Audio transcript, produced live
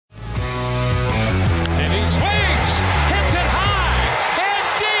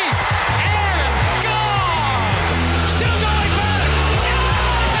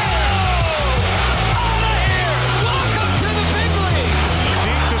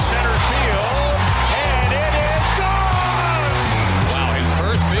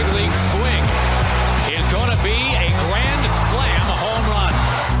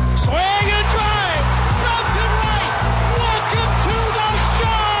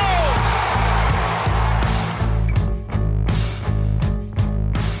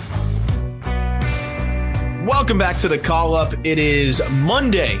Welcome back to the Call Up. It is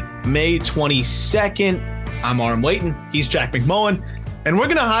Monday, May 22nd. I'm Aram Layton. He's Jack McMullen. And we're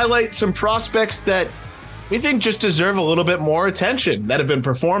going to highlight some prospects that we think just deserve a little bit more attention, that have been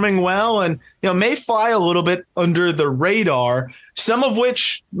performing well and may fly a little bit under the radar. Some of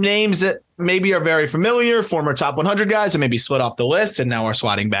which names that maybe are very familiar, former top 100 guys that maybe slid off the list and now are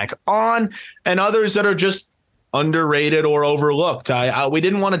sliding back on, and others that are just underrated or overlooked. We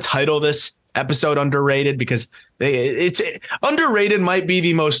didn't want to title this episode underrated because it's underrated might be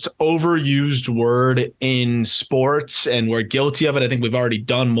the most overused word in sports, and we're guilty of it. I think we've already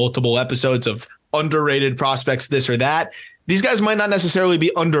done multiple episodes of underrated prospects, this or that. These guys might not necessarily be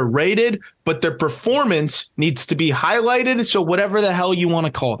underrated, but their performance needs to be highlighted. So whatever the hell you want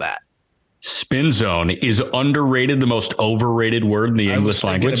to call that. Spin zone is underrated, the most overrated word in the English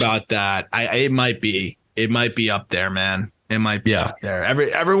language. About that, it might be up there, man. It might be up there.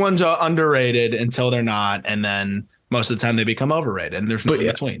 Everyone's underrated until they're not, and then most of the time they become overrated, and there's no in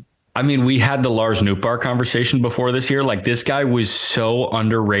between. I mean, we had the Lars Nootbaar conversation before this year. Like, this guy was so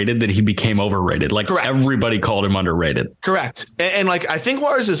underrated that he became overrated. Like, correct. Everybody called him underrated. Correct. And like, I think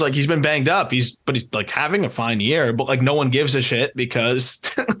Lars is like, he's been banged up. He's like having a fine year, but like no one gives a shit because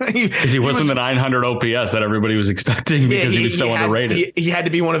he wasn't the 900 OPS that everybody was expecting because he was so underrated. He had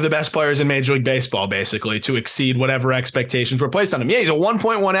to be one of the best players in Major League Baseball, basically, to exceed whatever expectations were placed on him. Yeah, he's a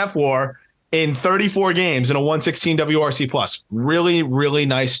 1.1 F-WAR in 34 games and a 116 WRC plus. Really, really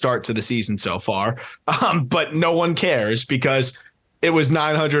nice start to the season so far. But no one cares because it was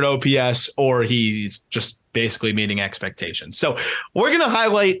 900 OPS or he's just basically meeting expectations. So we're going to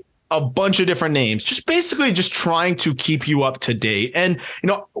highlight a bunch of different names, just basically just trying to keep you up to date. And,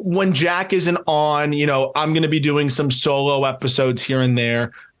 when Jack isn't on, I'm going to be doing some solo episodes here and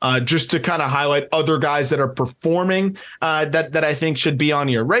there. Just to kind of highlight other guys that are performing that I think should be on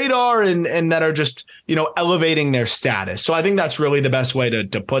your radar and that are just, elevating their status. So I think that's really the best way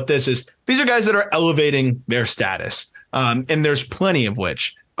to put this is these are guys that are elevating their status. And there's plenty of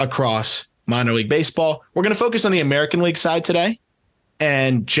which across minor league baseball. We're going to focus on the American League side today.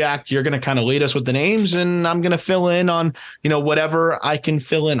 And Jack, you're going to kind of lead us with the names and I'm going to fill in on, whatever I can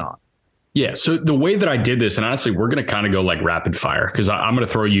fill in on. Yeah. So the way that I did this, and honestly, we're going to kind of go like rapid fire because I'm going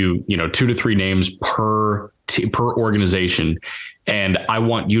to throw you, 2 to 3 names per organization. And I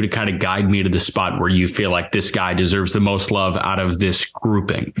want you to kind of guide me to the spot where you feel like this guy deserves the most love out of this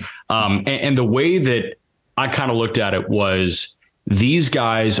grouping. And the way that I kind of looked at it was these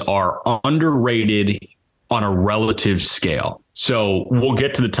guys are underrated on a relative scale. So we'll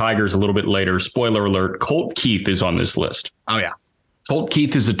get to the Tigers a little bit later. Spoiler alert, Colt Keith is on this list. Oh, yeah. Colt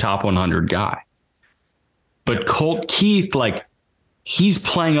Keith is a top 100 guy, but Colt Keith, like he's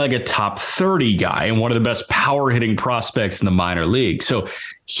playing like a top 30 guy and one of the best power hitting prospects in the minor league. So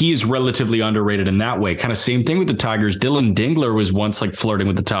he is relatively underrated in that way. Kind of same thing with the Tigers. Dylan Dingler was once like flirting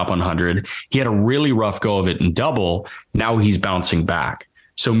with the top 100. He had a really rough go of it in double. Now he's bouncing back.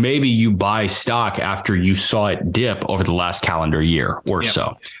 So maybe you buy stock after you saw it dip over the last calendar year or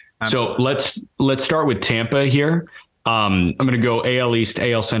so. Absolutely. So let's start with Tampa here. I'm going to go AL East,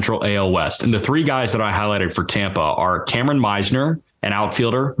 AL Central, AL West. And the 3 guys that I highlighted for Tampa are Cameron Meisner, an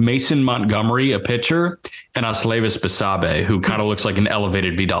outfielder, Mason Montgomery, a pitcher, and Aslevis Basabe, who kind of looks like an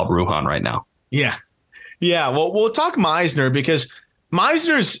elevated Vidal Brujan right now. Yeah. Yeah. Well, we'll talk Meisner because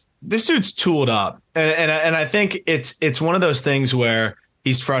this dude's tooled up. And I think it's one of those things where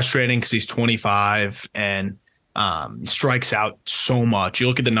he's frustrating because he's 25 and strikes out so much. You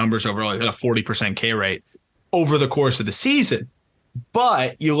look at the numbers overall, he's got a 40% K rate over the course of the season.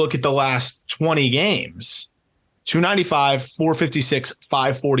 But you look at the last 20 games, 295, 456,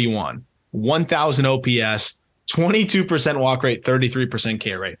 541, 1,000 OPS, 22% walk rate, 33%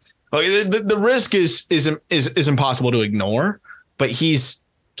 K rate. The risk is impossible to ignore, but he's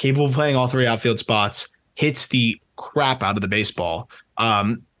capable of playing all 3 outfield spots, hits the crap out of the baseball.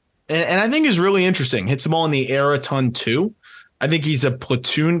 And I think is really interesting. Hits the ball in the air a ton too. I think he's a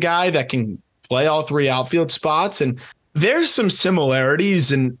platoon guy that can play all 3 outfield spots. And there's some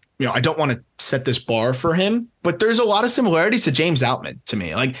similarities. And, I don't want to set this bar for him, but there's a lot of similarities to James Outman to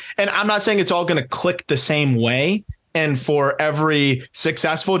me. And I'm not saying it's all going to click the same way. And for every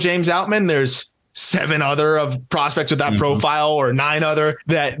successful James Outman, there's 7 other of prospects with that profile or 9 other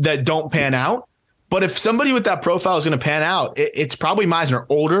that don't pan out. But if somebody with that profile is going to pan out, it's probably Meisner,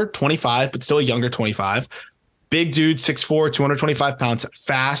 older, 25, but still a younger 25. Big dude, 6'4", 225 pounds,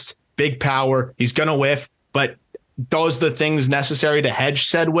 fast, big power. He's going to whiff, but does the things necessary to hedge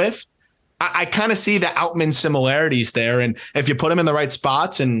said whiff. I kind of see the Outman similarities there. And if you put him in the right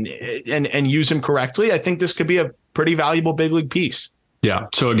spots and use him correctly, I think this could be a pretty valuable big league piece. Yeah.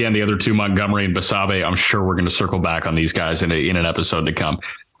 So again, the other two, Montgomery and Basabe, I'm sure we're going to circle back on these guys in an episode to come.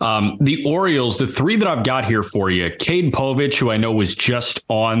 The Orioles, the three that I've got here for you, Cade Povich, who I know was just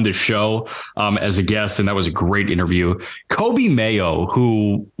on the show as a guest, and that was a great interview. Kobe Mayo,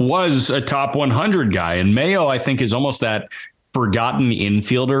 who was a top 100 guy, and Mayo, I think, is almost that forgotten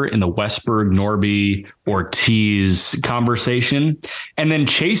infielder in the Westberg, Norby, Ortiz conversation. And then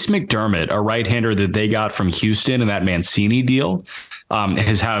Chase McDermott, a right-hander that they got from Houston in that Mancini deal,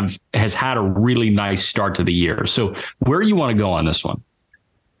 has had a really nice start to the year. So where do you want to go on this one?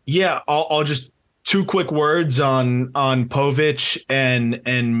 Yeah, I'll just two quick words on Povich and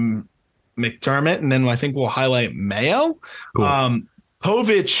McDermott, and then I think we'll highlight Mayo. Cool.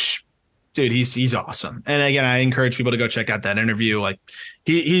 Povich, dude, he's awesome. And again, I encourage people to go check out that interview. Like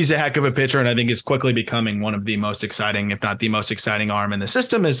he's a heck of a pitcher, and I think is quickly becoming one of the most exciting, if not the most exciting arm in the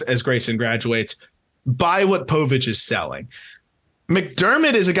system as Grayson graduates. Buy what Povich is selling.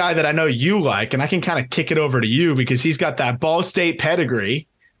 McDermott is a guy that I know you like, and I can kind of kick it over to you because he's got that Ball State pedigree.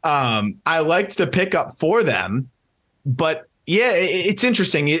 I liked the pickup for them, but yeah, it's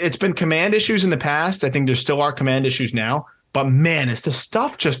interesting. It's been command issues in the past. I think there still are command issues now, but man, is the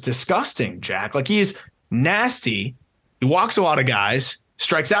stuff just disgusting, Jack. Like he's nasty. He walks a lot of guys,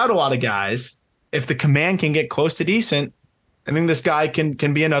 strikes out a lot of guys. If the command can get close to decent, I think this guy can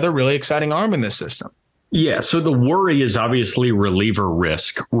be another really exciting arm in this system. Yeah. So the worry is obviously reliever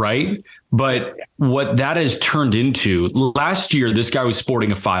risk, right? But what that has turned into last year, this guy was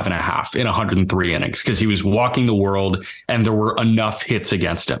sporting a 5.5 in 103 innings because he was walking the world and there were enough hits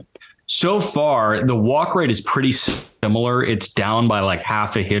against him. So far, the walk rate is pretty similar. It's down by like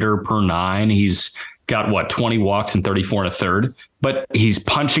half a hitter per 9. He's got 20 walks and 34 and a third, but he's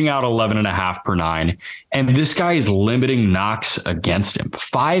punching out 11.5 per 9. And this guy is limiting knocks against him.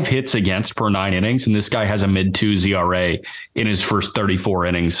 5 hits against per 9 innings. And this guy has a mid-2 ERA in his first 34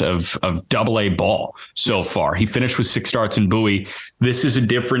 innings of AA ball so far. He finished with 6 starts in Bowie. This is a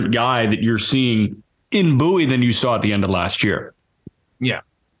different guy that you're seeing in Bowie than you saw at the end of last year. Yeah,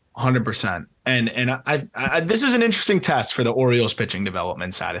 100%. And I this is an interesting test for the Orioles pitching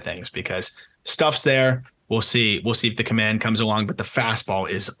development side of things because stuff's there. We'll see if the command comes along, but the fastball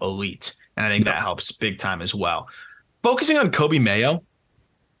is elite. And I think that helps big time as well. Focusing on Kobe Mayo,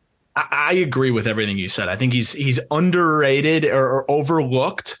 I agree with everything you said. I think he's underrated or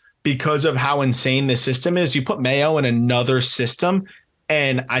overlooked because of how insane the system is. You put Mayo in another system,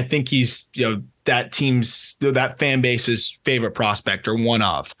 and I think he's, that fan base's favorite prospect or one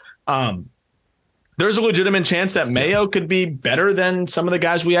of. There's a legitimate chance that Mayo could be better than some of the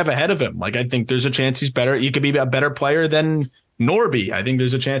guys we have ahead of him. Like, I think there's a chance he's better. He could be a better player than Norby. I think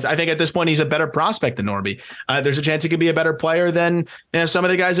there's a chance. I think at this point, he's a better prospect than Norby. There's a chance he could be a better player than some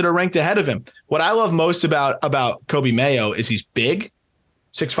of the guys that are ranked ahead of him. What I love most about Kobe Mayo is he's big,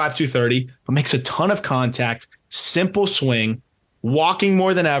 6'5", 230, but makes a ton of contact, simple swing, walking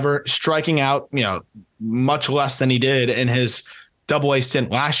more than ever, striking out, much less than he did in his AA stint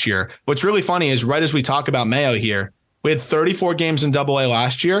last year. What's really funny is right as we talk about Mayo here, we had 34 games in AA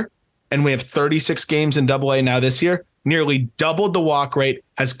last year, and we have 36 games in AA now this year, nearly doubled the walk rate,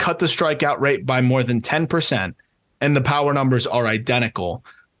 has cut the strikeout rate by more than 10%, and the power numbers are identical.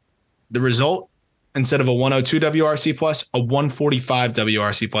 The result, instead of a 102 WRC plus, a 145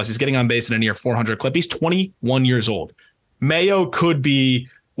 WRC plus. He's getting on base at a near 400 clip. He's 21 years old. Mayo could be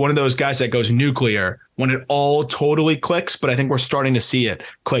one of those guys that goes nuclear when it all totally clicks, but I think we're starting to see it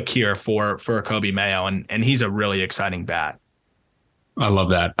click here for Kobe Mayo, and he's a really exciting bat. I love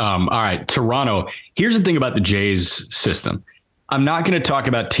that. All right, Toronto. Here's the thing about the Jays system. I'm not going to talk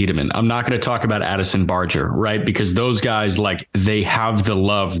about Tiedemann. I'm not going to talk about Addison Barger, right? Because those guys, they have the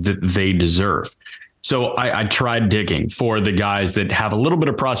love that they deserve. So I tried digging for the guys that have a little bit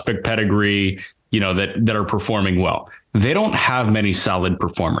of prospect pedigree, that are performing well. They don't have many solid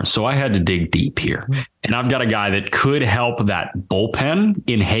performers. So I had to dig deep here. And I've got a guy that could help that bullpen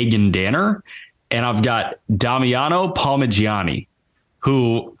in Hagen Danner. And I've got Damiano Palmigiani,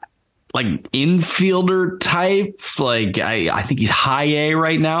 who infielder type, I think he's high A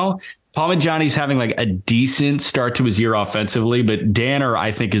right now. Palmigiani's having a decent start to his year offensively, but Danner,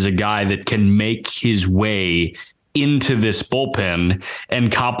 I think, is a guy that can make his way into this bullpen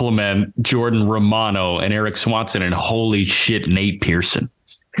and complement Jordan Romano and Eric Swanson and holy shit, Nate Pearson.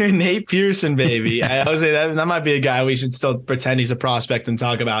 Nate Pearson, baby. I would say that might be a guy we should still pretend he's a prospect and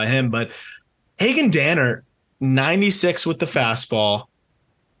talk about him. But Hagen Danner, 96 with the fastball,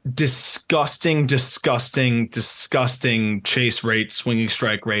 disgusting chase rate, swinging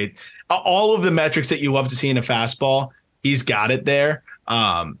strike rate, all of the metrics that you love to see in a fastball. He's got it there.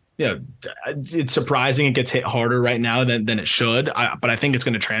 it's surprising it gets hit harder right now than it should. But I think it's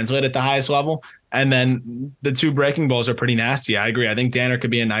going to translate at the highest level. And then the two breaking balls are pretty nasty. I agree. I think Danner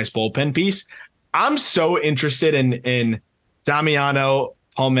could be a nice bullpen piece. I'm so interested in Damiano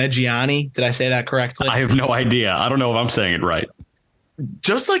Palmegiani. Did I say that correctly? I have no idea. I don't know if I'm saying it right.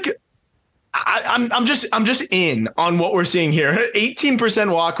 Just like I'm just in on what we're seeing here.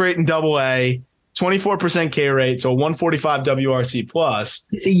 18% walk rate in AA, 24% K rate, so 145 WRC plus.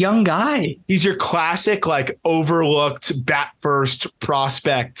 He's a young guy. He's your classic, like, overlooked bat first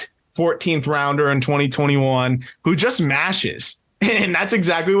prospect, 14th rounder in 2021, who just mashes. And that's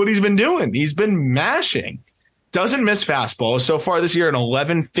exactly what he's been doing. He's been mashing. Doesn't miss fastballs. So far this year, an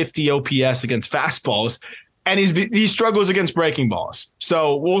 1150 OPS against fastballs. And he struggles against breaking balls.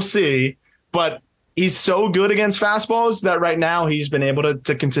 So we'll see. But he's so good against fastballs that right now he's been able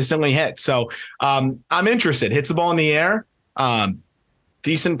to consistently hit. So I'm interested. Hits the ball in the air.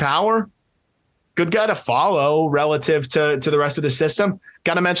 Decent power. Good guy to follow relative to the rest of the system.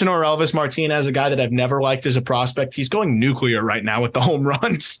 Got to mention Orelvis Martinez, a guy that I've never liked as a prospect. He's going nuclear right now with the home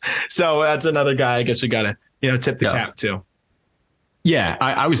runs. So that's another guy I guess we got to tip the cap to. Yeah,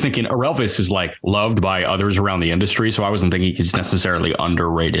 I was thinking Orelvis is like loved by others around the industry, so I wasn't thinking he's necessarily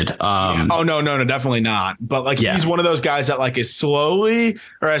underrated. Oh no, definitely not. But like he's one of those guys that like has slowly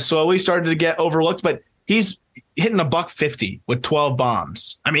started to get overlooked, but he's hitting $150 with 12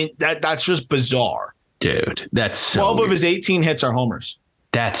 bombs. I mean, that's just bizarre. Dude, that's so 12 weird. of his 18 hits are homers.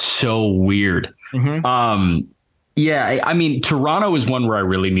 That's so weird. Mm-hmm. Yeah, I mean, Toronto is one where I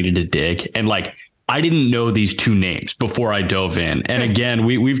really needed to dig, and like I didn't know these two names before I dove in. And again,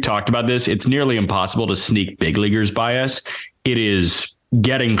 we've talked about this. It's nearly impossible to sneak big leaguers by us. It is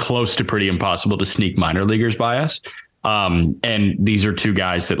getting close to pretty impossible to sneak minor leaguers by us. And these are two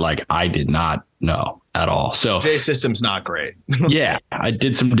guys that like I did not know at all. So J System's not great. Yeah, I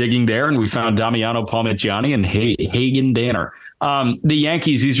did some digging there, and we found Damiano Palmegiani and Hagen Danner. The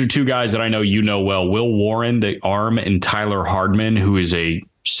Yankees, these are two guys that I know you know well. Will Warren, the arm, and Tyler Hardman, who is a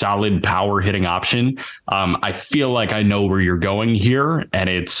solid power hitting option. I feel like I know where you're going here, and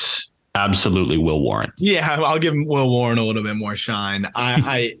it's absolutely Will Warren. Yeah, I'll give Will Warren a little bit more shine.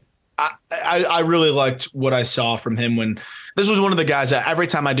 I really liked what I saw from him when this was one of the guys that every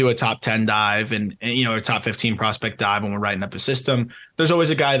time I do a top 10 dive and a top 15 prospect dive when we're writing up a system, there's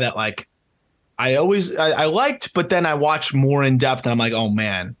always a guy that like I liked, but then I watch more in depth and I'm like, oh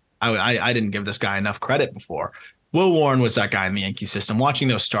man, I didn't give this guy enough credit before. Will Warren was that guy in the Yankee system. Watching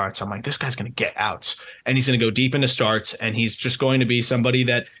those starts, I'm like, this guy's going to get outs, and he's going to go deep into starts, and he's just going to be somebody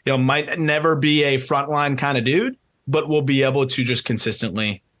that might never be a frontline kind of dude, but will be able to just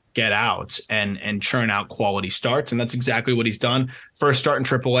consistently get outs and churn out quality starts, and that's exactly what he's done. First start in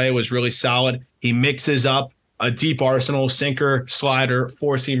AAA was really solid. He mixes up a deep arsenal, sinker, slider,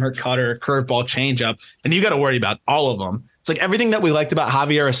 four-seamer, cutter, curveball, changeup, and you got to worry about all of them. It's like everything that we liked about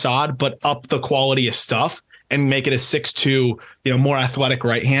Javier Assad, but up the quality of stuff and make it a 6'2", more athletic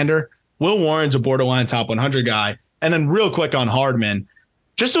right-hander. Will Warren's a borderline top 100 guy. And then real quick on Hardman,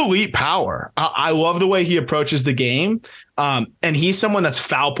 just elite power. I love the way he approaches the game. And he's someone that's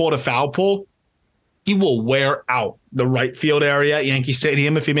foul pole to foul pole. He will wear out the right field area at Yankee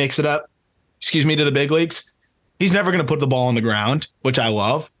Stadium if he makes it up, to the big leagues. He's never going to put the ball on the ground, which I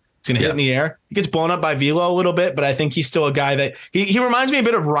love. He's going to hit in the air. He gets blown up by velo a little bit, but I think he's still a guy that he reminds me a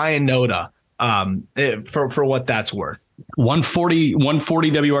bit of Ryan Noda. For what that's worth. 140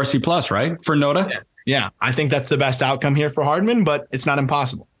 WRC plus, right? For Noda? Yeah. I think that's the best outcome here for Hardman, but it's not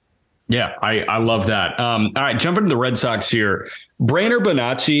impossible. Yeah, I love that. All right, jumping to the Red Sox here. Brainer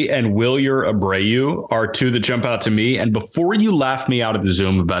Bonacci and Wilyer Abreu are two that jump out to me. And before you laugh me out of the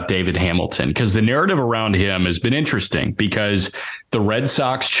Zoom about David Hamilton, because the narrative around him has been interesting because the Red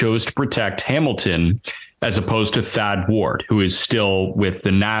Sox chose to protect Hamilton as opposed to Thad Ward, who is still with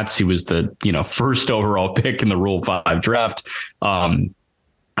the Nats. He was the first overall pick in the Rule 5 draft. I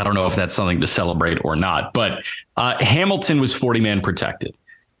don't know if that's something to celebrate or not, but Hamilton was 40-man protected.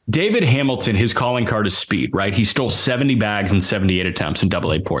 David Hamilton, his calling card is speed, right? He stole 70 bags in 78 attempts in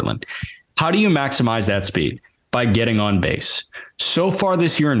AA Portland. How do you maximize that speed? By getting on base. So far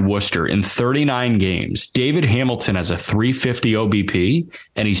this year in Worcester, in 39 games, David Hamilton has a 350 OBP,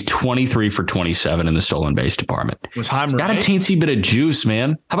 and he's 23 for 27 in the stolen base department. Was Heim right? Got a teensy bit of juice,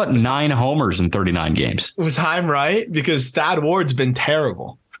 man. How about 9 homers in 39 games? Was Heim right? Because Thad Ward's been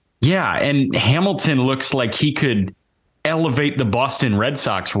terrible. Yeah, and Hamilton looks like he could elevate the Boston Red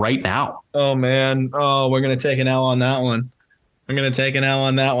Sox right now. Oh, man. Oh, we're going to take an L on that one. I'm going to take an L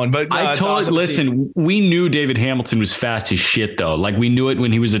on that one. But I told awesome. Listen, we knew David Hamilton was fast as shit, though. Like, we knew it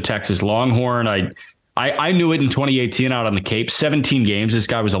when he was a Texas Longhorn. I I knew it in 2018 out on the Cape. 17 games. This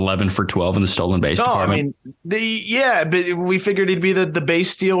guy was 11 for 12 in the stolen base department. I mean, but we figured he'd be the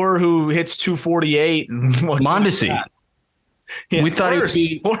base stealer who hits 248. Mondesi. Yeah, we thought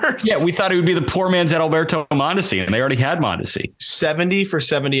worse. Yeah, we thought he would be the poor man's Adalberto Mondesi, and they already had Mondesi. 70 for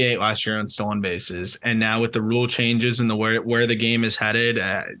 78 last year on stolen bases, and now with the rule changes and the where the game is headed,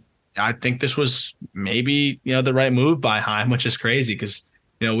 I think this was maybe the right move by Heim, which is crazy because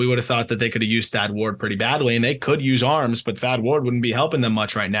we would have thought that they could have used Thad Ward pretty badly, and they could use arms, but Thad Ward wouldn't be helping them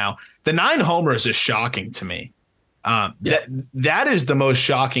much right now. The 9 homers is shocking to me. That is the most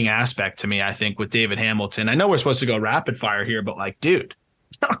shocking aspect to me, I think, with David Hamilton. I know we're supposed to go rapid fire here, but dude,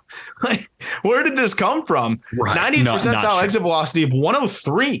 where did this come from? Right. 90th percentile exit velocity of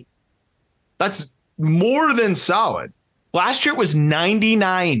 103. That's more than solid. Last year it was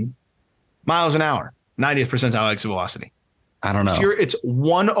 99 miles an hour, 90th percentile exit velocity. I don't know. This year it's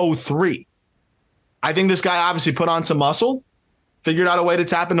 103. I think this guy obviously put on some muscle, figured out a way to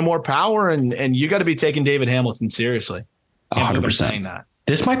tap into more power, and you got to be taking David Hamilton seriously. 100%. That.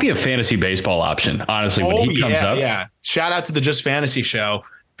 This might be a fantasy baseball option, honestly, when he comes up. Yeah. Shout out to the Just Fantasy Show.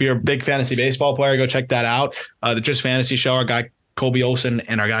 If you're a big fantasy baseball player, go check that out. The Just Fantasy Show, our guy Colby Olson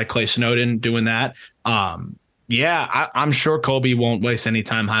and our guy Clay Snowden doing that. I'm sure Colby won't waste any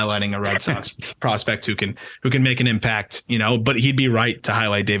time highlighting a Red Sox prospect who can make an impact, but he'd be right to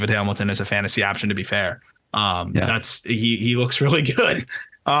highlight David Hamilton as a fantasy option, to be fair. That's he looks really good.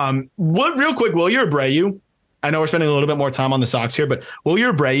 Real quick, Wilyer Abreu. I know we're spending a little bit more time on the Sox here, but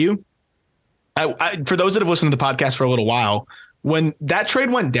Wilyer Abreu, for those that have listened to the podcast for a little while, when that trade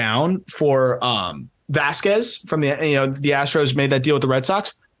went down for Vasquez from the Astros made that deal with the Red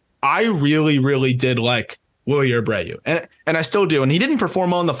Sox, I really, really did like Wilyer Abreu, and I still do. And he didn't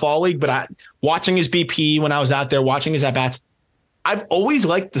perform well in the fall league, but watching his BP when I was out there, watching his at-bats, I've always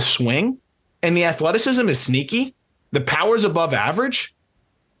liked the swing, and the athleticism is sneaky. The power is above average.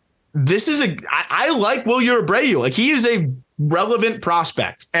 I like Wilyer Abreu. He is a relevant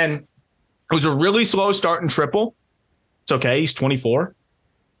prospect, and it was a really slow start in triple. It's okay. He's 24,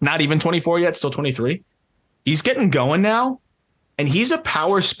 not even 24 yet, still 23. He's getting going now. And he's a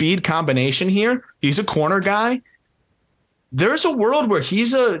power speed combination here. He's a corner guy. There's a world where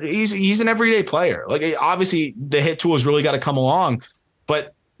he's an everyday player. Obviously the hit tool has really got to come along,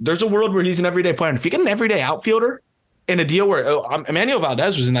 but there's a world where he's an everyday player. And if you get an everyday outfielder in a deal where Emmanuel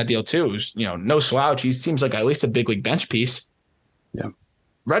Valdez was in that deal too, who's no slouch. He seems like at least a big league bench piece. Yeah.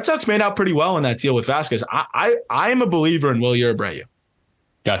 Red Sox made out pretty well in that deal with Vasquez. I am a believer in Wilyer Abreu.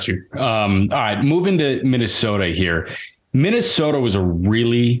 Got you. All right, moving to Minnesota here. Minnesota was a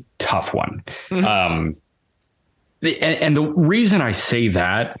really tough one. Mm-hmm. And the reason I say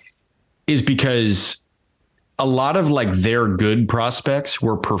that is because a lot of their good prospects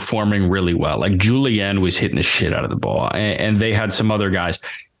were performing really well. Julien was hitting the shit out of the ball, and they had some other guys.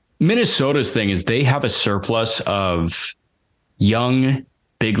 Minnesota's thing is they have a surplus of young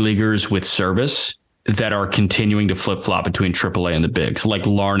big leaguers with service that are continuing to flip-flop between AAA and the bigs, like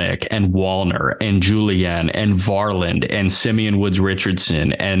Larnach and Wallner and Julien and Varland and Simeon Woods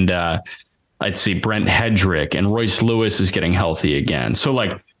Richardson and Brent Hedrick, and Royce Lewis is getting healthy again. So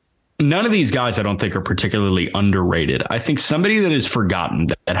none of these guys I don't think are particularly underrated. I think somebody that is forgotten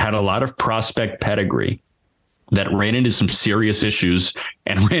that had a lot of prospect pedigree that ran into some serious issues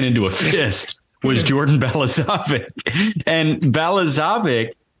and ran into a fist was Jordan Balazovic. And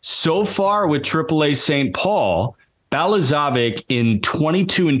Balazovic, so far with AAA St. Paul, Balazovic in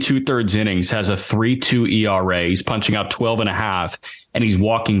 22 2/3 innings has a 3.2 ERA. He's punching out 12.5, and he's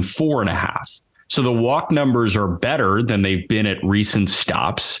walking 4.5. So the walk numbers are better than they've been at recent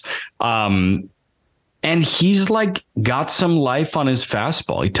stops. And he's got some life on his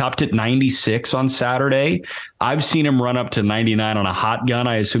fastball. He topped at 96 on Saturday. I've seen him run up to 99 on a hot gun.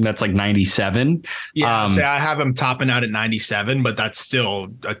 I assume that's 97. Yeah, I have him topping out at 97, but that's still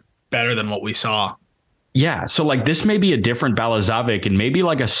better than what we saw. Yeah, so this may be a different Balazovic and maybe a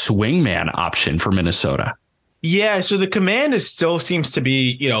swingman option for Minnesota. Yeah, so the command still seems to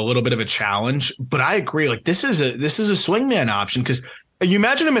be a little bit of a challenge, but I agree. This is a swingman option because you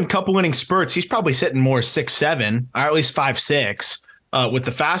imagine him in couple inning spurts. He's probably sitting more 6'7", or at least 5'6", with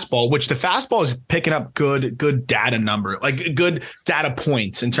the fastball, which the fastball is picking up good data number, good data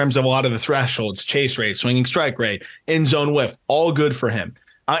points in terms of a lot of the thresholds, chase rate, swinging strike rate, in zone whiff, all good for him.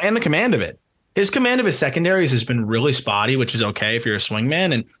 And the command of it. His command of his secondaries has been really spotty, which is okay if you're a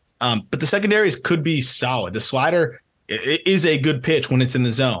swingman. But the secondaries could be solid. The slider is a good pitch when it's in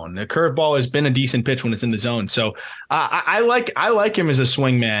the zone. The curveball has been a decent pitch when it's in the zone. So I like him as a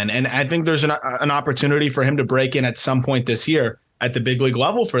swingman, and I think there's an opportunity for him to break in at some point this year at the big league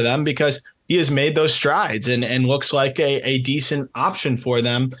level for them because he has made those strides and looks like a decent option for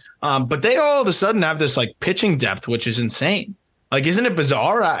them. But they all of a sudden have this like pitching depth, which is insane. Like, isn't it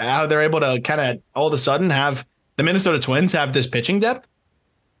bizarre how they're able to kind of all of a sudden have the Minnesota Twins have this pitching depth?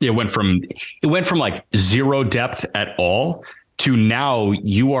 It went from like zero depth at all to now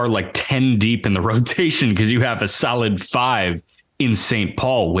you are like 10 deep in the rotation because you have a solid 5 in St.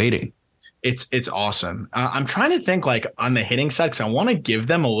 Paul waiting. It's awesome. I'm trying to think like on the hitting side, because I want to give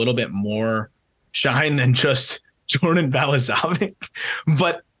them a little bit more shine than just Jordan Balazovic.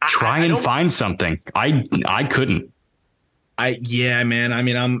 But try and find something. I couldn't. Yeah, man.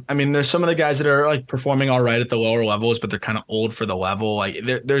 I mean, there's some of the guys that are like performing all right at the lower levels, but they're kind of old for the level. Like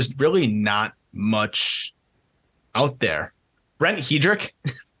there's really not much out there. Brent Hedrick.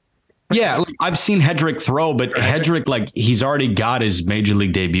 Yeah, look, I've seen Hedrick throw, but Hedrick, like he's already got his major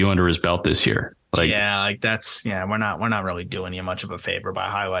league debut under his belt this year. Like, yeah, like we're not really doing you much of a favor by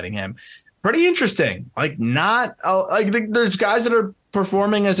highlighting him. Pretty interesting. Like there's guys that are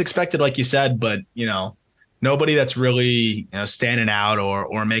performing as expected, like you said, but nobody that's really standing out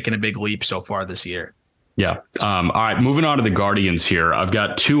or making a big leap so far this year. Yeah. All right. Moving on to the Guardians here. I've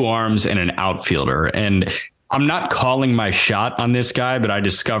got 2 arms and an outfielder, and I'm not calling my shot on this guy, but I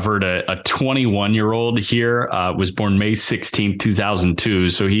discovered a 21-year-old here, was born May 16th, 2002.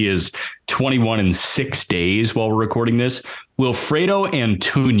 So he is 21 in 6 days while we're recording this. Wilfredo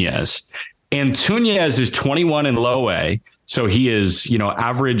Antunez. Antunez is 21 in low A. So he is,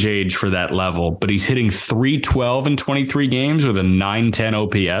 average age for that level, but he's hitting .312 in 23 games with a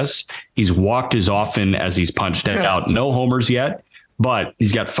 .910 OPS. He's walked as often as he's punched out. No homers yet, but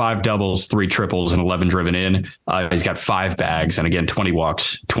he's got 5 doubles, 3 triples, and 11 driven in. He's got 5 bags, and again, 20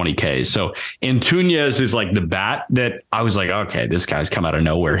 walks, 20 Ks. So Antunez is like the bat that I was like, okay, this guy's come out of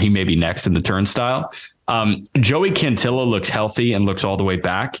nowhere. He may be next in the turnstile. Joey Cantillo looks healthy and looks all the way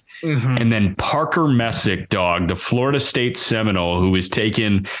back. Mm-hmm. And then Parker Messick, the Florida State Seminole, who was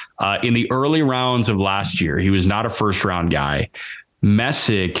taken in the early rounds of last year. He was not a first round guy.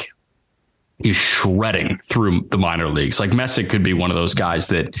 Messick is shredding through the minor leagues. Like Messick could be one of those guys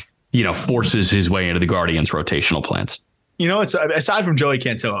that, forces his way into the Guardians rotational plans. It's aside from Joey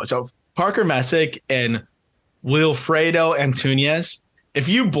Cantillo. So Parker Messick and Wilfredo Antunez. If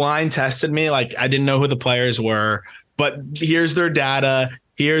you blind tested me, like I didn't know who the players were, but here's their data,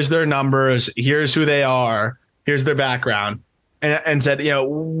 here's their numbers, here's who they are, here's their background, and said,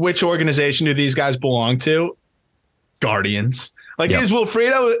 which organization do these guys belong to? Guardians. Like, Is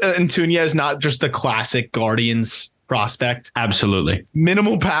Wilfredo Antunez not just the classic Guardians prospect? Absolutely.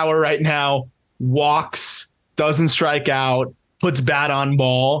 Minimal power right now, walks, doesn't strike out, puts bat on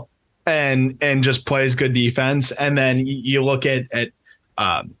ball, and just plays good defense. And then you look at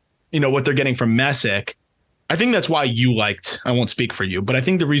what they're getting from Messick. I think that's why I won't speak for you, but I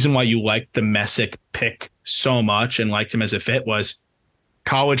think the reason why you liked the Messick pick so much and liked him as a fit was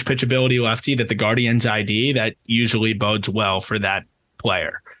college pitchability lefty that the Guardians ID that usually bodes well for that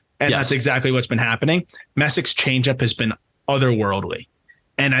player. And That's exactly what's been happening. Messick's changeup has been otherworldly.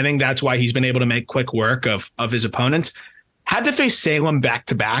 And I think that's why he's been able to make quick work of his opponents. Had to face Salem back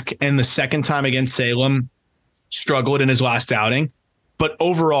to back. And the second time against Salem struggled in his last outing. But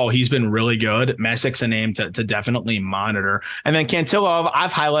overall, he's been really good. Messick's a name to definitely monitor. And then Cantillo,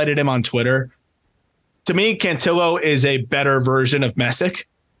 I've highlighted him on Twitter. To me, Cantillo is a better version of Messick,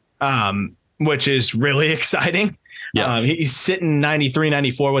 which is really exciting. Yeah. He's sitting 93,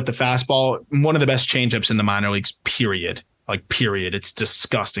 94 with the fastball. One of the best changeups in the minor leagues, period. Like, period. It's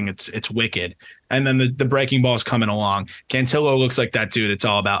disgusting. It's wicked. And then the breaking ball is coming along. Cantillo looks like that dude. It's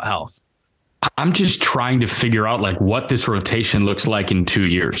all about health. I'm just trying to figure out like what this rotation looks like in 2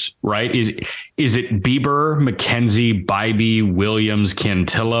 years, right? Is it Bieber, McKenzie, Bybee, Williams,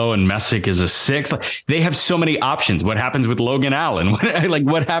 Cantillo, and Messick is a 6? Like, they have so many options. What happens with Logan Allen?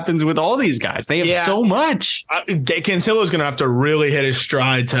 What happens with all these guys? They have so much. Cantillo is going to have to really hit his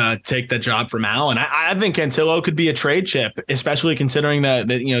stride to take the job from Allen. I think Cantillo could be a trade chip, especially considering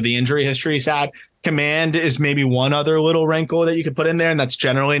the injury history he's had. Command is maybe one other little wrinkle that you could put in there, and that's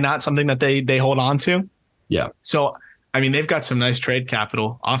generally not something that they hold on to. Yeah. So, they've got some nice trade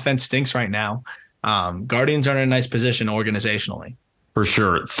capital. Offense stinks right now. Guardians are in a nice position organizationally. For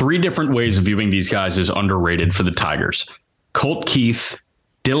sure. 3 different ways of viewing these guys as underrated for the Tigers. Colt Keith,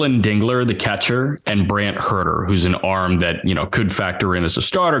 Dylan Dingler, the catcher, and Brant Herter, who's an arm that, could factor in as a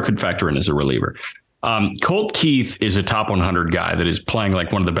starter, could factor in as a reliever. Colt Keith is a top 100 guy that is playing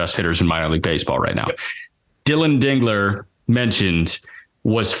like one of the best hitters in minor league baseball right now. Yep. Dylan Dingler, mentioned,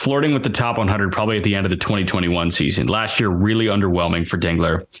 was flirting with the top 100 probably at the end of the 2021 season. Last year, really underwhelming for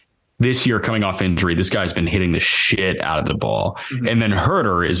Dingler. this year coming off injury, this guy's been hitting the shit out of the ball. Mm-hmm. And then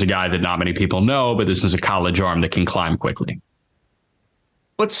Herter is a guy that not many people know, but this is a college arm that can climb quickly.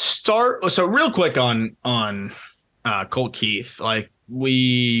 Let's start. So real quick on Colt Keith, like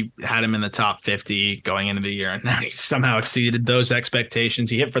we had him in the top 50 going into the year, and now he somehow exceeded those expectations.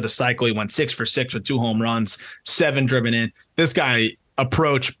 He hit for the cycle. He went 6 for 6 with 2 home runs, 7 driven in. This guy,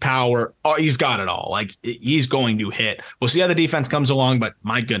 approach, power, he's got it all. Like he's going to hit. We'll see how the defense comes along, but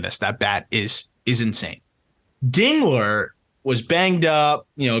my goodness, that bat is insane. Dingler was banged up,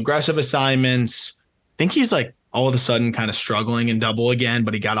 aggressive assignments. I think he's like all of a sudden kind of struggling in double again,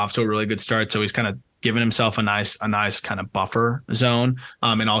 but he got off to a really good start. So he's kind of giving himself a nice kind of buffer zone,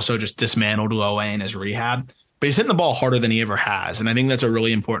 and also just dismantled low A in his rehab. But he's hitting the ball harder than he ever has. And I think that's a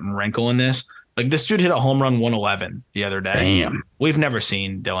really important wrinkle in this. Like this dude hit a home run 111 the other day. Damn. We've never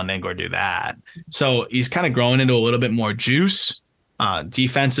seen Dylan Dingler do that. So he's kind of growing into a little bit more juice.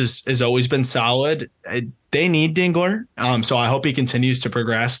 Defense has always been solid. They need Dingler. So I hope he continues to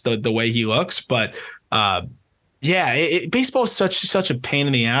progress the way he looks. But baseball is such a pain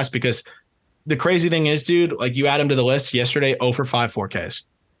in the ass because the crazy thing is, dude, like you add him to the list yesterday, 0 for 5 4Ks.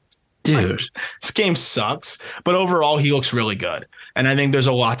 Dude, this game sucks, but overall he looks really good. And I think there's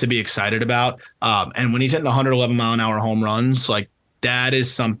a lot to be excited about. And when he's hitting 111 mile an hour home runs, like that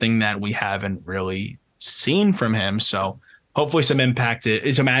is something that we haven't really seen from him. So hopefully some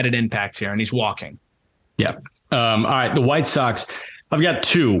added impact here, and he's walking. Yeah. All right. The White Sox, I've got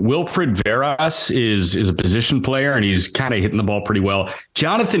 2. Wilfred Veras is a position player, and he's kind of hitting the ball pretty well.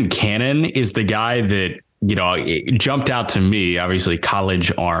 Jonathan Cannon is the guy that, it jumped out to me, obviously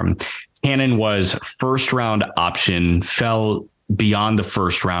college arm. Cannon was first round option, fell beyond the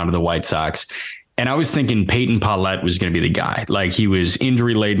first round of the White Sox. And I was thinking Peyton Paulette was going to be the guy. Like he was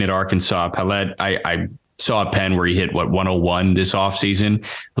injury laden at Arkansas. Paulette, I saw a pen where he hit 101 this offseason. I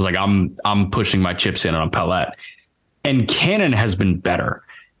was like, I'm pushing my chips in on Paulette. And Cannon has been better.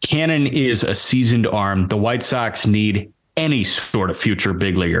 Cannon is a seasoned arm. The White Sox need any sort of future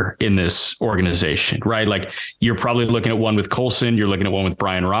big leaguer in this organization, right? Like you're probably looking at one with Colson. You're looking at one with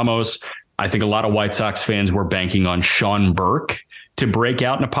Brian Ramos. I think a lot of White Sox fans were banking on Sean Burke to break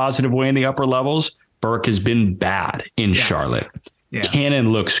out in a positive way in the upper levels. Burke has been bad in Charlotte. Yeah.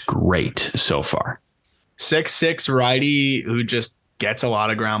 Cannon looks great so far. 6'6" righty who just gets a lot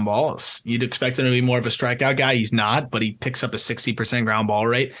of ground balls. You'd expect him to be more of a strikeout guy. He's not, but he picks up a 60% ground ball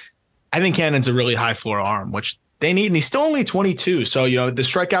rate. I think Cannon's a really high floor arm, which they need, and he's still only 22. So, the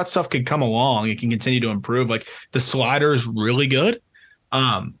strikeout stuff could come along. It can continue to improve. Like the slider is really good.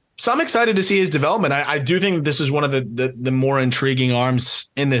 So I'm excited to see his development. I do think this is one of the more intriguing arms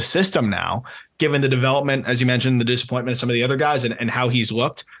in this system now, given the development, as you mentioned, the disappointment of some of the other guys and how he's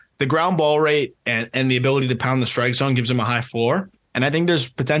looked. The ground ball rate and the ability to pound the strike zone gives him a high floor. And I think there's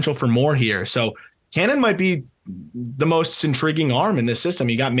potential for more here. So Cannon might be the most intriguing arm in this system.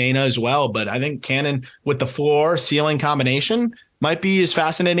 You got Mena as well, but I think Cannon with the floor ceiling combination might be as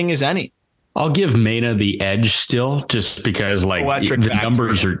fascinating as any. I'll give Mena the edge still, just because Electric the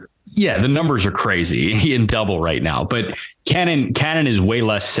numbers are. Yeah, the numbers are crazy in double right now, but Cannon is way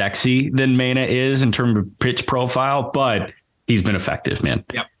less sexy than Mena is in terms of pitch profile, but he's been effective, man.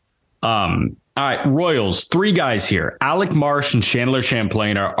 Yep. All right, Royals, 3 guys here. Alec Marsh and Chandler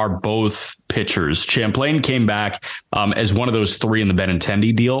Champlain are both pitchers. Champlain came back as one of those 3 in the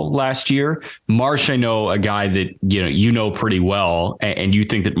Benintendi deal last year. Marsh, I know a guy that you know pretty well, and you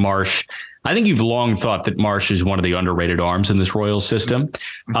think that Marsh. I think you've long thought that Marsh is one of the underrated arms in this Royals system.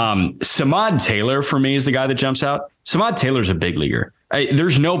 Samad Taylor, for me, is the guy that jumps out. Samad Taylor's a big leaguer.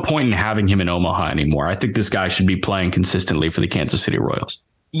 There's no point in having him in Omaha anymore. I think this guy should be playing consistently for the Kansas City Royals.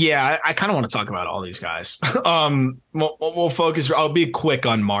 Yeah, I kind of want to talk about all these guys. We'll focus. I'll be quick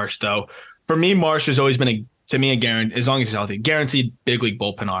on Marsh, though. For me, Marsh has always been, to me, a guarantee, as long as he's healthy, guaranteed big league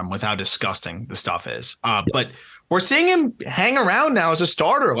bullpen arm with how disgusting the stuff is. But we're seeing him hang around now as a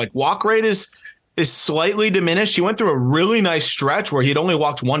starter. Like walk rate is slightly diminished. He went through a really nice stretch where he'd only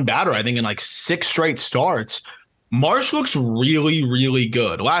walked one batter, I think, in 6 straight starts. Marsh looks really, really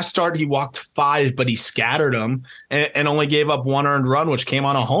good. Last start, he walked 5, but he scattered them and only gave up 1 earned run, which came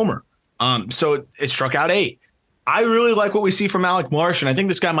on a homer. So it struck out 8. I really like what we see from Alec Marsh, and I think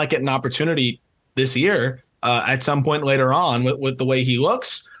this guy might get an opportunity this year at some point later on with the way he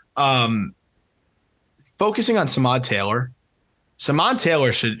looks. Focusing on Samad Taylor. Samad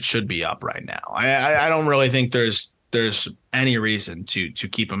Taylor should be up right now. I don't really think there's any reason to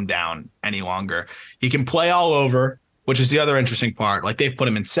keep him down any longer. He can play all over, which is the other interesting part. Like they've put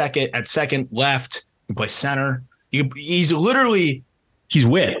him at second, left, he can play center. He's Whit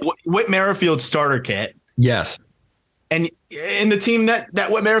Merrifield's starter kit. Yes. And in the team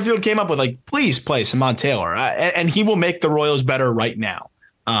that Whit Merrifield came up with, like, please play Samad Taylor. And he will make the Royals better right now.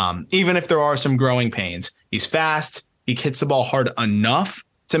 Even if there are some growing pains. He's fast. He hits the ball hard enough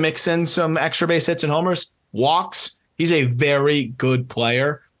to mix in some extra base hits and homers, walks. He's a very good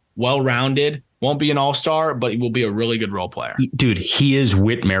player, well-rounded. Won't be an all-star, but he will be a really good role player. Dude, he is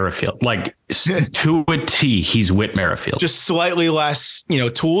Whit Merrifield. Like, to a T, he's Whit Merrifield. Just slightly less,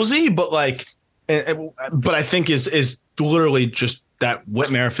 toolsy, but but I think is literally just that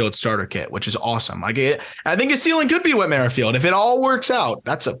Whit Merrifield starter kit, which is awesome. I think his ceiling could be Whit Merrifield. If it all works out,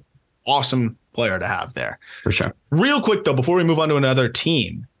 that's an awesome player to have there. For sure. Real quick, though, before we move on to another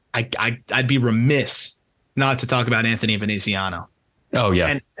team, I'd be remiss not to talk about Anthony Veneziano. Oh, yeah.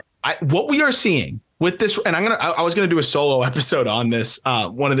 And what we are seeing with this, and I was going to do a solo episode on this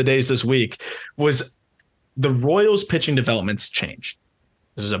one of the days this week, was the Royals pitching development's changed.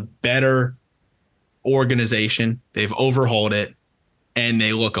 This is a better organization. They've overhauled it, and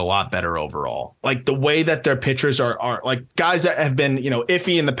they look a lot better overall. Like the way that their pitchers are like guys that have been,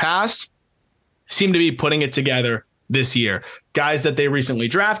 iffy in the past seem to be putting it together this year. Guys that they recently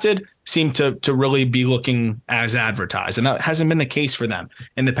drafted seem to really be looking as advertised, and that hasn't been the case for them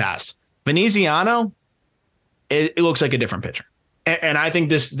in the past. Veneziano, it looks like a different pitcher. And I think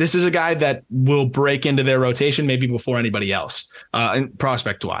this is a guy that will break into their rotation maybe before anybody else,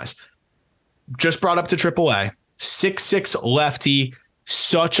 prospect-wise. Just brought up to AAA, 6'6" lefty,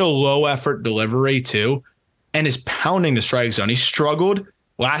 such a low-effort delivery too, and is pounding the strike zone. He struggled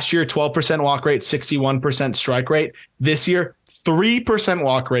last year, 12% walk rate, 61% strike rate. This year, 3%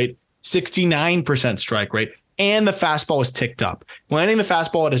 walk rate, 69% strike rate, and the fastball was ticked up. Landing the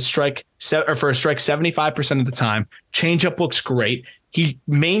fastball at a strike 75% of the time. Changeup looks great. He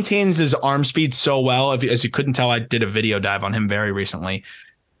maintains his arm speed so well. As you couldn't tell, I did a video dive on him very recently.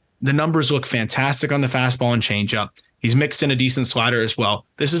 The numbers look fantastic on the fastball and changeup. He's mixed in a decent slider as well.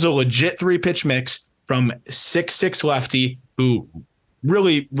 This is a legit 3-pitch mix from 6'6" lefty who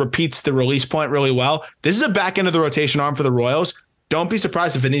really repeats the release point really well. This is a back end of the rotation arm for the Royals. Don't be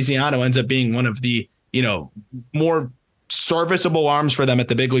surprised if Veneziano ends up being one of the, more serviceable arms for them at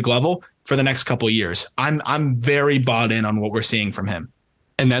the big league level for the next couple of years. I'm very bought in on what we're seeing from him.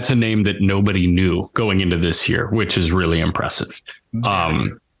 And that's a name that nobody knew going into this year, which is really impressive.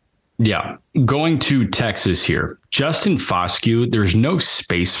 Yeah. Going to Texas here, Justin Foscue, there's no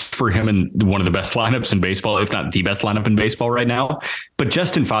space for him in one of the best lineups in baseball, if not the best lineup in baseball right now. But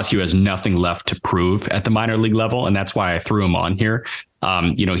Justin Foscue has nothing left to prove at the minor league level. And that's why I threw him on here.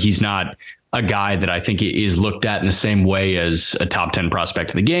 He's not a guy that I think is looked at in the same way as a top 10 prospect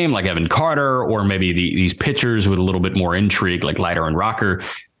of the game, like Evan Carter, or maybe these pitchers with a little bit more intrigue like Leiter and Rocker.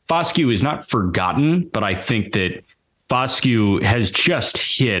 Foscue is not forgotten, but I think that Foscue has just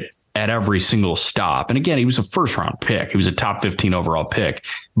hit at every single stop. And again, he was a first round pick. He was a top 15 overall pick,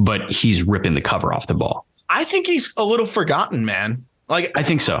 but he's ripping the cover off the ball. I think he's a little forgotten, man. Like, I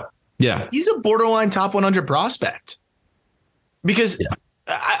think so. Yeah. He's a borderline top 100 prospect because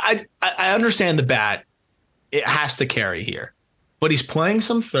I understand the bat. It has to carry here, but he's playing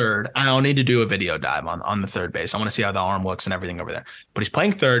some third. I don't need to do a video dive on the third base. I want to see how the arm looks and everything over there, but he's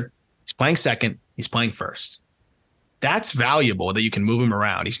playing third. He's playing second. He's playing first. That's valuable that you can move him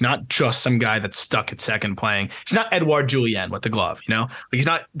around. He's not just some guy that's stuck at second playing. He's not Edouard Julien with the glove, he's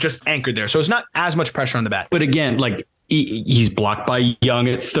not just anchored there. So it's not as much pressure on the bat. But again, like he's blocked by Young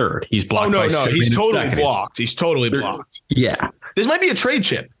at third. He's blocked. No. He's totally blocked. He's totally blocked. Yeah. This might be a trade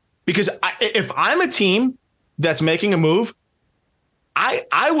chip because if I'm a team that's making a move,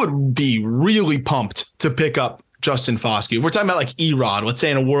 I would be really pumped to pick up Justin Foscue. We're talking about like Erod. Let's say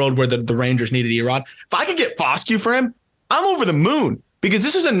in a world where the Rangers needed Erod. If I could get Foscue for him, I'm over the moon because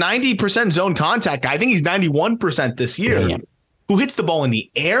this is a 90% zone contact guy. I think he's 91% this year, who hits the ball in the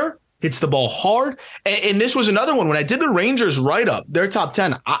air, hits the ball hard. And this was another one. When I did the Rangers write-up, their top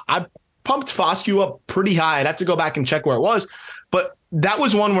 10, I pumped Foscue up pretty high. I'd have to go back and check where it was. But that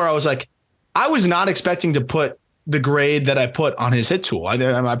was one where I was like, I was not expecting to put the grade that I put on his hit tool.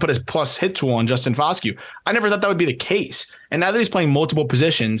 I put his plus hit tool on Justin Foscue. I never thought that would be the case. And now that he's playing multiple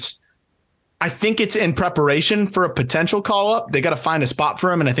positions, I think it's in preparation for a potential call up. They got to find a spot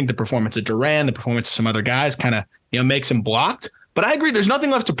for him. And I think the performance of Duran, the performance of some other guys kind of, makes him blocked. But I agree. There's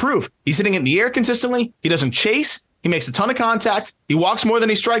nothing left to prove. He's hitting it in the air consistently. He doesn't chase. He makes a ton of contact. He walks more than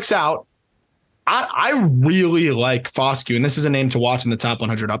he strikes out. I really like Foscue, and this is a name to watch in the top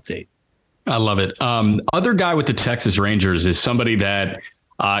 100 update. I love it. Other guy with the Texas Rangers is somebody that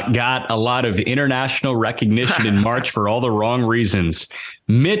got a lot of international recognition in March for all the wrong reasons.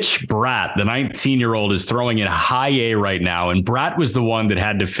 Mitch Bratt, the 19-year-old, is throwing in high A right now. And Bratt was the one that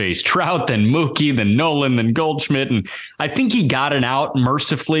had to face Trout, then Mookie, then Nolan, then Goldschmidt. And I think he got an out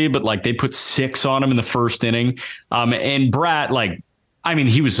mercifully, but like they put 6 on him in the first inning. And Bratt,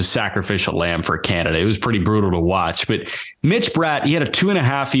 he was a sacrificial lamb for Canada. It was pretty brutal to watch. But Mitch Bratt, he had a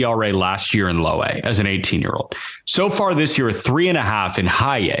 2.5 ERA last year in low A as an 18-year-old. So far this year, a 3.5 in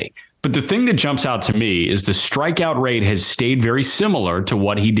high A. But the thing that jumps out to me is the strikeout rate has stayed very similar to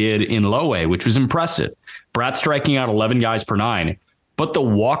what he did in low A, which was impressive. Bratt striking out 11 guys per 9, but the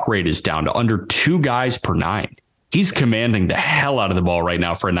walk rate is down to under 2 guys per 9. He's commanding the hell out of the ball right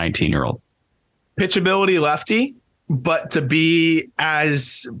now for a 19-year-old. Pitchability lefty. But to be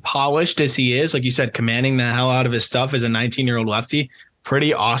as polished as he is, like you said, commanding the hell out of his stuff as a 19-year-old lefty,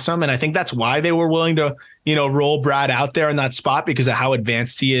 pretty awesome. And I think that's why they were willing to, roll Bratt out there in that spot because of how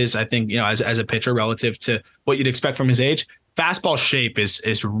advanced he is. I think, as a pitcher relative to what you'd expect from his age, fastball shape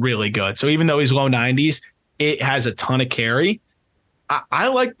is really good. So even though he's low 90s, it has a ton of carry. I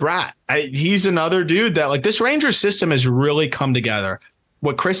like Bratt. He's another dude that this Rangers system has really come together.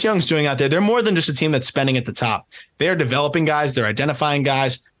 What Chris Young's doing out there, they're more than just a team that's spending at the top. They're developing guys, they're identifying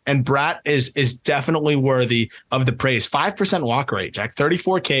guys, and Bratt is definitely worthy of the praise. 5% walk rate, Jack,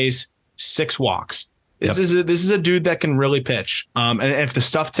 34 Ks, 6 walks. This is a dude that can really pitch. And if the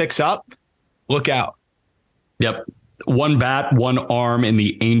stuff ticks up, look out. Yep. 1 bat, 1 arm in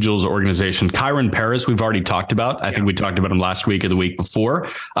the Angels organization. Kyron Paris, we've already talked about. I think we talked about him last week or the week before.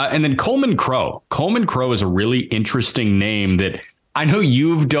 And then Coleman Crow. Coleman Crow is a really interesting name that I know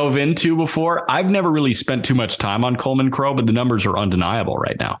you've dove into before. I've never really spent too much time on Coleman Crow, but the numbers are undeniable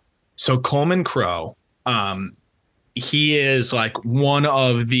right now. So Coleman Crow, he is one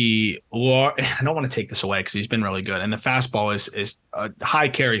of the, I don't want to take this away because he's been really good. And the fastball is a high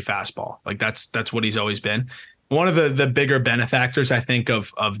carry fastball. That's what he's always been. One of the bigger benefactors, I think,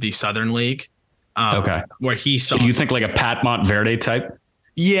 of the Southern League. Where he saw. So you think like a Pat Monteverde type?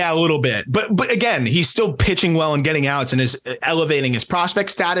 Yeah, a little bit. But again, he's still pitching well and getting outs and is elevating his prospect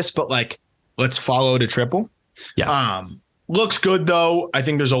status. But let's follow to triple. Yeah. Looks good, though. I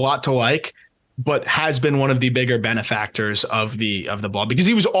think there's a lot to like, but has been one of the bigger benefactors of the ball because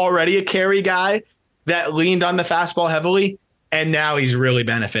he was already a carry guy that leaned on the fastball heavily. And now he's really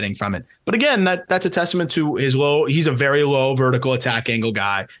benefiting from it. But again, that's a testament to his he's a very low vertical attack angle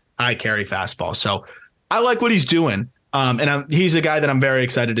guy, high carry fastball. So I like what he's doing. He's a guy that I'm very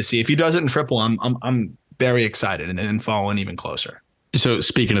excited to see. If he does it in triple, I'm very excited and following even closer. So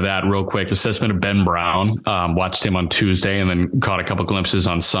speaking of that, real quick, assessment of Ben Brown. Watched him on Tuesday and then caught a couple glimpses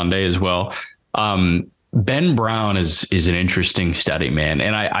on Sunday as well. Ben Brown is an interesting study, man.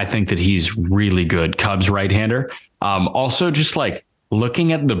 And I think that he's really good. Cubs right-hander. Also just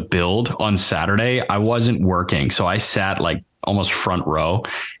looking at the build on Saturday, I wasn't working. So I sat almost front row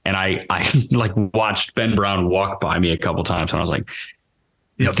and I watched Ben Brown walk by me a couple times and I was like,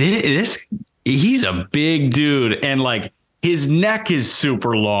 he's a big dude. And his neck is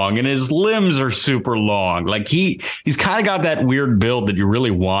super long and his limbs are super long. He's kind of got that weird build that you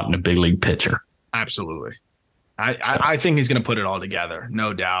really want in a big league pitcher. Absolutely. I think he's going to put it all together.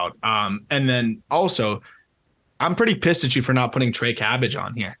 No doubt. And then also I'm pretty pissed at you for not putting Trey Cabbage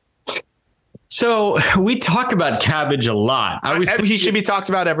on here. So we talk about Cabbage a lot. He should be talked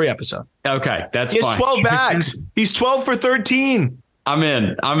about every episode. Okay, that's fine. He has 12 bags. He's 12 for 13. I'm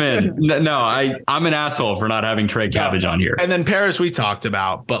in. No, I'm an asshole for not having Trey Cabbage on here. And then Paris we talked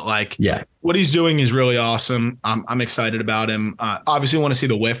about, but what he's doing is really awesome. I'm excited about him. Obviously want to see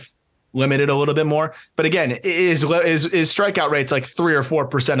the whiff limited a little bit more, but again, is strikeout rates 3 or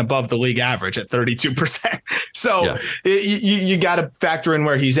 4% above the league average at 32%. So you got to factor in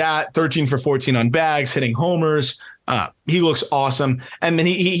where he's at. 13 for 14 on bags, hitting homers. He looks awesome, and then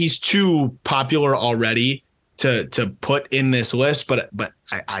he's too popular already to put in this list. But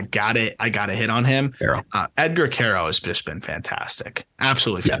I got to hit on him. Edgar Quero has just been fantastic,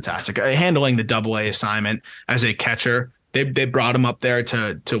 absolutely fantastic, handling the Double-A assignment as a catcher. They brought him up there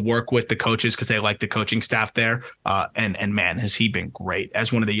to work with the coaches because they like the coaching staff there. And man, has he been great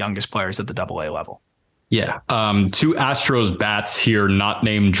as one of the youngest players at the Double-A level. Yeah. 2 Astros bats here, not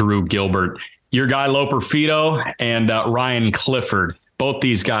named Drew Gilbert. Your guy Loperfido and Ryan Clifford. Both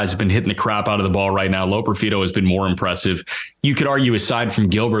these guys have been hitting the crap out of the ball right now. Loperfido has been more impressive. You could argue, aside from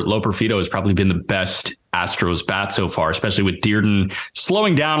Gilbert, Loperfido has probably been the best Astros bat so far, especially with Dearden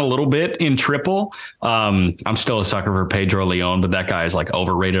slowing down a little bit in triple. I'm still a sucker for Pedro Leon, but that guy is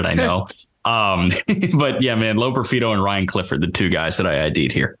overrated, I know. But yeah, man, Loperfido and Ryan Clifford, the 2 guys that I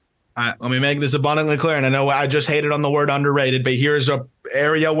ID'd here. Let me make this abundantly clear. And I know I just hated on the word underrated, but here's a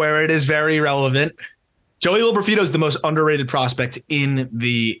area where it is very relevant. Joey Loperfido is the most underrated prospect in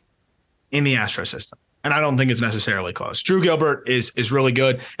the Astro system. And I don't think it's necessarily close. Drew Gilbert is really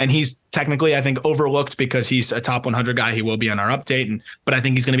good. And he's technically, I think, overlooked because he's a top 100 guy. He will be on our update. But I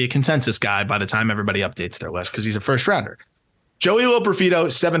think he's going to be a consensus guy by the time everybody updates their list because he's a first rounder. Joey Loperfido,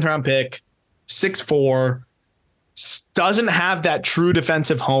 7th round pick, 6'4", doesn't have that true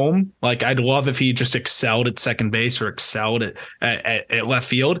defensive home. Like, I'd love if he just excelled at second base or excelled at left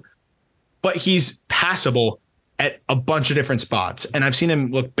field. But he's passable at a bunch of different spots. And I've seen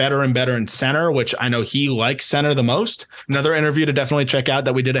him look better and better in center, which I know he likes center the most. Another interview to definitely check out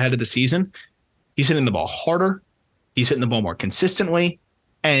that we did ahead of the season. He's hitting the ball harder. He's hitting the ball more consistently.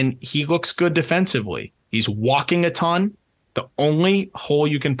 And he looks good defensively. He's walking a ton. The only hole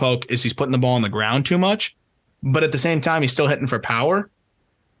you can poke is he's putting the ball on the ground too much. But at the same time, he's still hitting for power.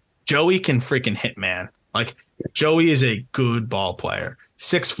 Joey can freaking hit, man. Like, Joey is a good ball player.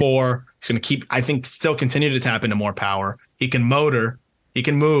 6'4". He's going to keep, I think, still continue to tap into more power. He can motor. He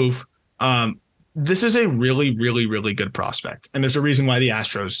can move. This is a really, really, really good prospect. And there's a reason why the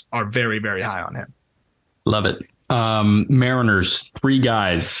Astros are very, very high on him. Love it. Mariners, 3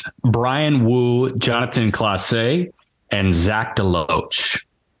 guys: Brian Wu, Jonathan Clase, and Zach DeLoach.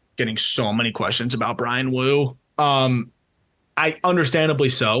 Getting so many questions about Brian Wu. I understandably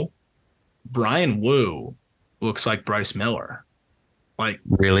so. Brian Wu looks like Bryce Miller. Like,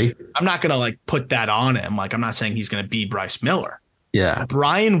 really? I'm not going to put that on him. Like, I'm not saying he's going to be Bryce Miller. Yeah.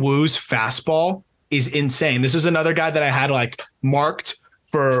 Brian Wu's fastball is insane. This is another guy that I had marked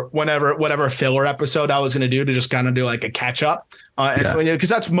for whatever filler episode I was going to do to just kind of do a catch up. Because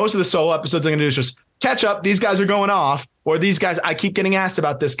that's most of the solo episodes I'm going to do is just catch up. These guys are going off, or these guys, I keep getting asked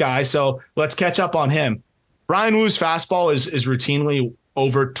about this guy. So let's catch up on him. Brian Wu's fastball is routinely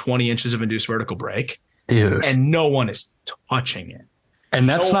over 20 inches of induced vertical break. Dude. And no one is touching it. And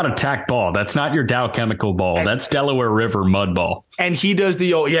that's not a tack ball. That's not your Dow Chemical ball. That's Delaware River mud ball. And he does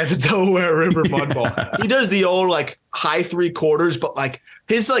the the Delaware River mud ball. He does the old high 3/4, but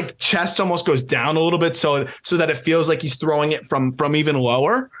his chest almost goes down a little bit so that it feels like he's throwing it from even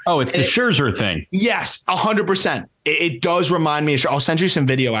lower. Oh, it's the Scherzer thing. Yes, 100%. It does remind me. I'll send you some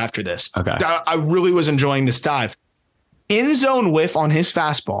video after this. Okay. I really was enjoying this dive. In zone whiff on his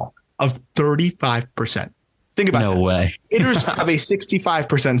fastball of 35%. Think about that. No way. Hitters have a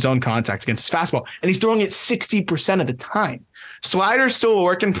 65% zone contact against his fastball, and he's throwing it 60% of the time. Slider's still a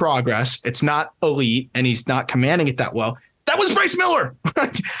work in progress. It's not elite, and he's not commanding it that well. That was Bryce Miller.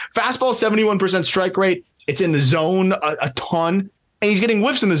 Fastball, 71% strike rate. It's in the zone a ton, and he's getting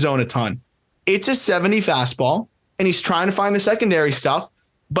whiffs in the zone a ton. It's a 70 fastball, and he's trying to find the secondary stuff,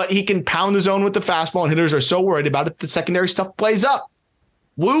 but he can pound the zone with the fastball, and hitters are so worried about it, the secondary stuff plays up.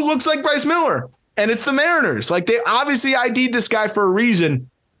 Wu looks like Bryce Miller. And it's the Mariners. They obviously ID'd this guy for a reason.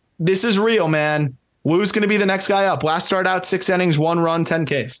 This is real, man. Wu's going to be the next guy up. Last start out, 6 innings, 1 run, 10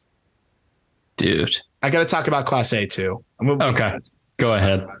 Ks. Dude. I got to talk about Class A too. Okay. Go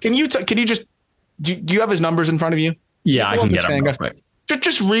ahead. Can you just, do you have his numbers in front of you? Yeah, I can get them real quick.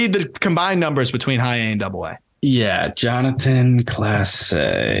 Just read the combined numbers between high A and double A. Yeah. Jonathan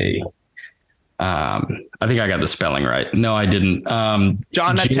Clase. I think I got the spelling right. No, I didn't.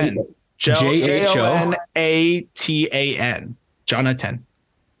 Jonathan. Jonatan. Jonathan.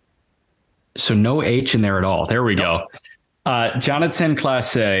 So no H in there at all. There we go. Jonathan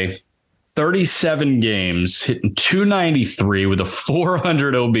Clase, 37 games, hitting 293 with a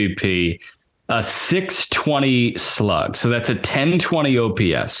 400 OBP, a 620 slug. So that's a 1020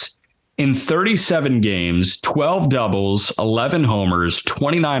 OPS. In 37 games, 12 doubles, 11 homers,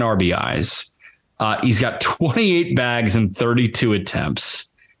 29 RBIs. He's got 28 bags and 32 attempts.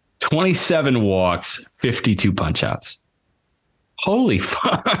 27 walks, 52 punch outs. Holy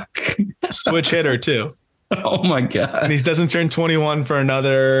fuck. Switch hitter too. Oh my God. And he doesn't turn 21 for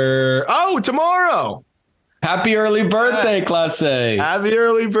another. Oh, tomorrow. Happy early birthday, Class A. Happy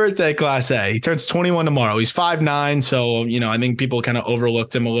early birthday, Class A. He turns 21 tomorrow. He's 5'9". So, I think people kind of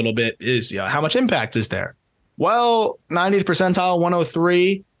overlooked him a little bit. How much impact is there? Well, 90th percentile,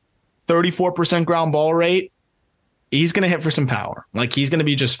 103, 34% ground ball rate. He's going to hit for some power. He's going to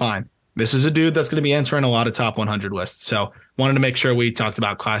be just fine. This is a dude that's going to be entering a lot of top 100 lists. So wanted to make sure we talked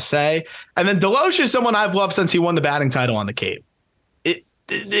about Class A. And then DeLoach is someone I've loved since he won the batting title on the Cape.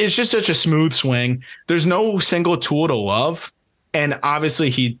 It's just such a smooth swing. There's no single tool to love. And obviously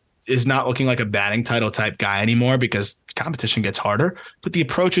he is not looking like a batting title type guy anymore because competition gets harder. But the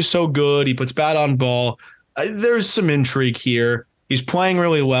approach is so good. He puts bat on ball. There's some intrigue here. He's playing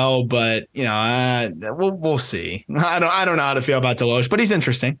really well, but we'll see. I don't know how to feel about DeLoach, but he's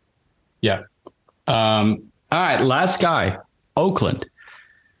interesting. Yeah. All right. Last guy, Oakland.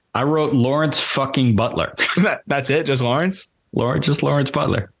 I wrote Lawrence fucking Butler. That's it? Just Lawrence? Lawrence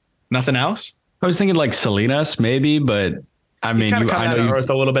Butler. Nothing else? I was thinking like Salinas maybe, but I mean, kind of come I out know of you, earth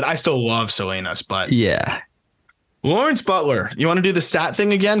a little bit. I still love Salinas, but yeah. Lawrence Butler, you want to do the stat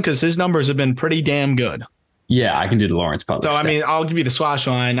thing again? Because his numbers have been pretty damn good. Yeah, I can do the Lawrence Butler. So, stat. I mean, I'll give you the slash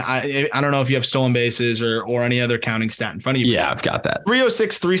line. I don't know if you have stolen bases or any other counting stat in front of you. Yeah, I've got that.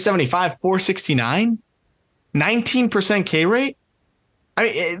 306, 375, 469, 19% K rate. I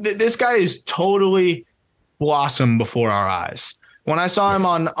mean, this guy is totally blossomed before our eyes. When I saw him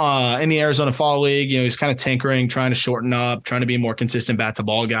on in the Arizona Fall League, he's kind of tinkering, trying to shorten up, trying to be a more consistent bat to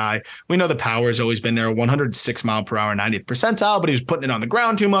ball guy. We know the power has always been there, 106 mile per hour, 90th percentile, but he was putting it on the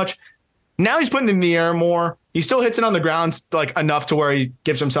ground too much. Now he's putting it in the air more. He still hits it on the ground like enough to where he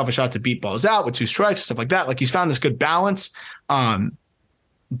gives himself a shot to beat balls out with 2 strikes, stuff like that. Like he's found this good balance.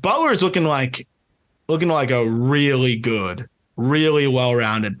 Butler is looking like a really good, really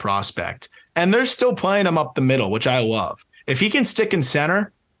well-rounded prospect. And they're still playing him up the middle, which I love. If he can stick in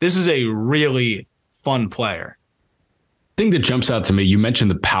center, this is a really fun player. Thing that jumps out to me, you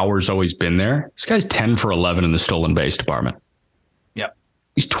mentioned the power's always been there. This guy's 10 for 11 in the stolen base department. Yep.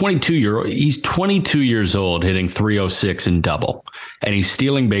 He's 22 years old, hitting 306 in double, and he's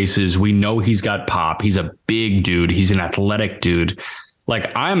stealing bases. We know he's got pop. He's a big dude. He's an athletic dude.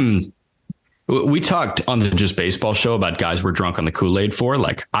 We talked on the Just Baseball show about guys we're drunk on the Kool-Aid for.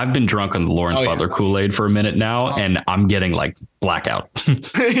 Like I've been drunk on the Lawrence Butler Kool-Aid for a minute now, and I'm getting like blackout.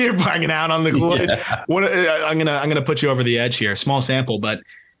 You're blacking out on the Kool-Aid. Yeah. I'm gonna put you over the edge here. Small sample, but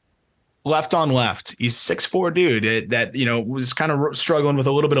left on left. He's 6'4" dude that was kind of struggling with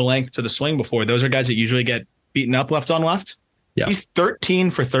a little bit of length to the swing before. Those are guys that usually get beaten up left on left. Yeah. He's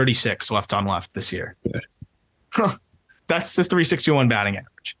 13 for 36 left on left this year. Huh. That's the 361 batting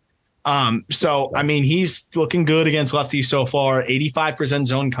average. So, I mean, he's looking good against lefties so far, 85%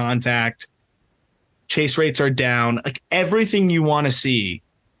 zone contact. Chase rates are down. Like everything you want to see,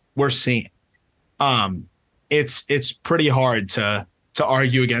 we're seeing. It's pretty hard to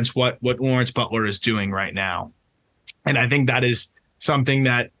argue against what Lawrence Butler is doing right now. And I think that is something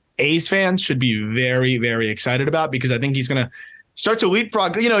that A's fans should be very, very excited about, because I think he's going to start to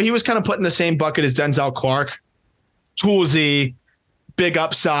leapfrog. He was kind of put in the same bucket as Denzel Clark, toolsy, big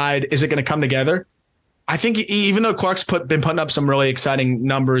upside. Is it going to come together? I think even though Clark's been putting up some really exciting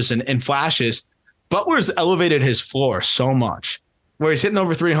numbers and flashes, Butler's elevated his floor so much, where he's hitting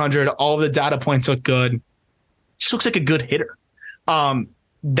over 300. All of the data points look good. Just looks like a good hitter.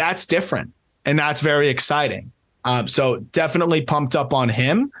 That's different, and that's very exciting. So definitely pumped up on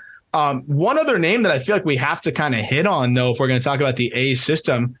him. One other name that I feel like we have to kind of hit on, though, if we're going to talk about the A's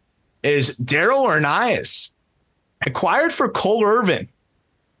system, is Darell Hernaiz, acquired for Cole Irvin.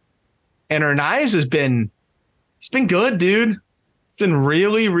 And Hernaiz he's been good, dude. It's been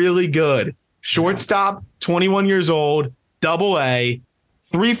really, really good. Shortstop, 21 years old, Double-A,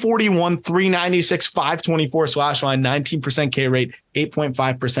 341, 396, 524 slash line, 19% K rate,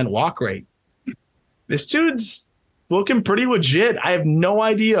 8.5% walk rate. This dude's looking pretty legit. I have no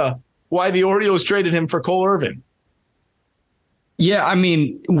idea why the Orioles traded him for Cole Irvin. Yeah, I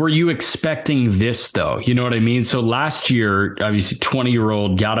mean, were you expecting this, though? You know what I mean? So last year, obviously,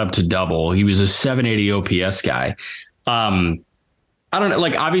 20-year-old got up to double. He was a 780 OPS guy. I don't know.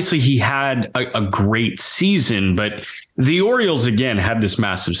 Like, obviously, he had a great season, but the Orioles, again, had this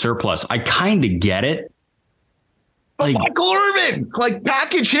massive surplus. I kind of get it. Like Michael Irvin, like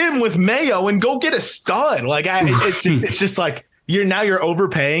package him with Mayo and go get a stud. Like, it's just like you're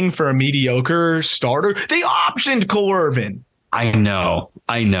overpaying for a mediocre starter. They optioned Cole Irvin. I know.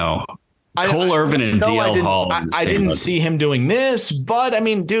 Cole Irvin and DL Hall. I didn't see him doing this, but I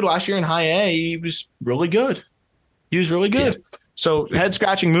mean, dude, last year in high A, he was really good. Yeah. So head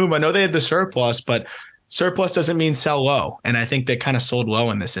scratching move. I know they had the surplus, but surplus doesn't mean sell low. And I think they kind of sold low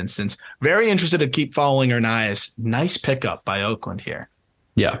in this instance. Very interested to keep following Hernaiz. Nice pickup by Oakland here.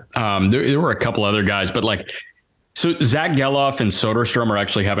 Yeah. There were a couple other guys, but so Zach Geloff and Soderstrom are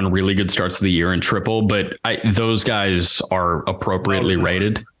actually having really good starts of the year in triple, but those guys are appropriately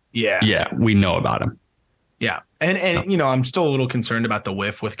rated. Yeah. We know about them. Yeah. And I'm still a little concerned about the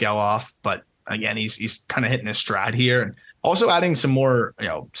whiff with Geloff, but again, he's kind of hitting his stride here, and also adding some more,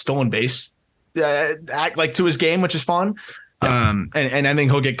 stolen base to his game, which is fun. Yeah. And I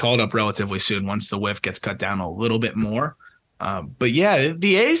think he'll get called up relatively soon once the whiff gets cut down a little bit more. But yeah,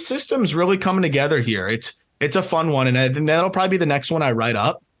 the A's system's really coming together here. It's a fun one, and I think that'll probably be the next one I write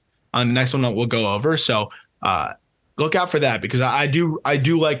up on the next one that we'll go over. So look out for that, because I do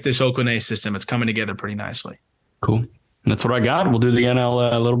like this Oakland A's system. It's coming together pretty nicely. Cool. And that's what I got. We'll do the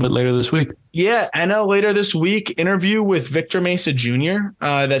NL a little bit later this week. Yeah, NL later this week. Interview with Victor Mesa Jr.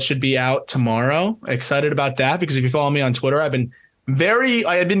 That should be out tomorrow. Excited about that because if you follow me on Twitter, I've been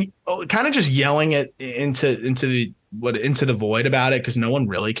kind of just yelling it into the void about it because no one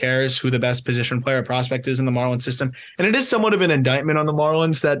really cares who the best position player prospect is in the Marlins system. And it is somewhat of an indictment on the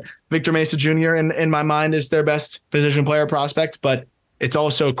Marlins that Victor Mesa Jr. in my mind is their best position player prospect, but it's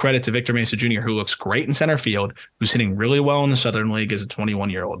also credit to Victor Mesa Jr., who looks great in center field, who's hitting really well in the Southern League as a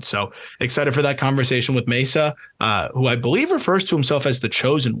 21-year-old. So excited for that conversation with Mesa, who I believe refers to himself as the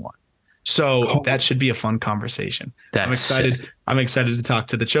chosen one. So that should be a fun conversation. I'm excited. I'm excited to talk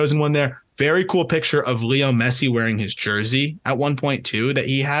to the chosen one there. Very cool picture of Leo Messi wearing his jersey at 1.2 that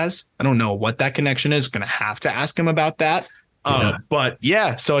he has. I don't know what that connection is. Going to have to ask him about that. But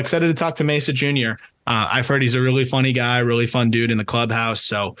yeah, so excited to talk to Mesa Jr. I've heard he's a really funny guy, really fun dude in the clubhouse.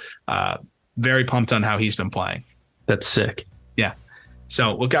 So very pumped on how he's been playing. That's sick. Yeah.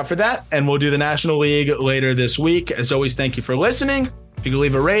 So look out for that. And we'll do the National League later this week. As always, thank you for listening. If you could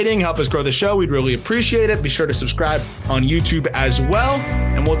leave a rating, help us grow the show, we'd really appreciate it. Be sure to subscribe on YouTube as well.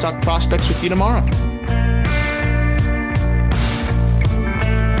 And we'll talk prospects with you tomorrow.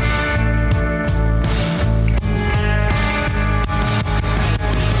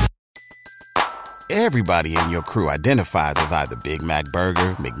 Everybody in your crew identifies as either Big Mac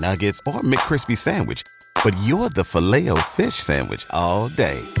Burger, McNuggets, or McCrispy Sandwich. But you're the Filet-O-Fish Sandwich all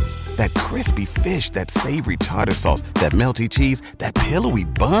day. That crispy fish, that savory tartar sauce, that melty cheese, that pillowy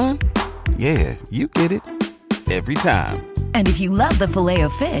bun. Yeah, you get it. Every time. And if you love the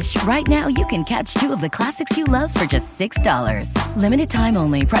Filet-O-Fish, right now you can catch two of the classics you love for just $6. Limited time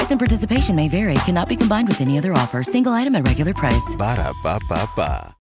only. Price and participation may vary. Cannot be combined with any other offer. Single item at regular price. Ba-da-ba-ba-ba.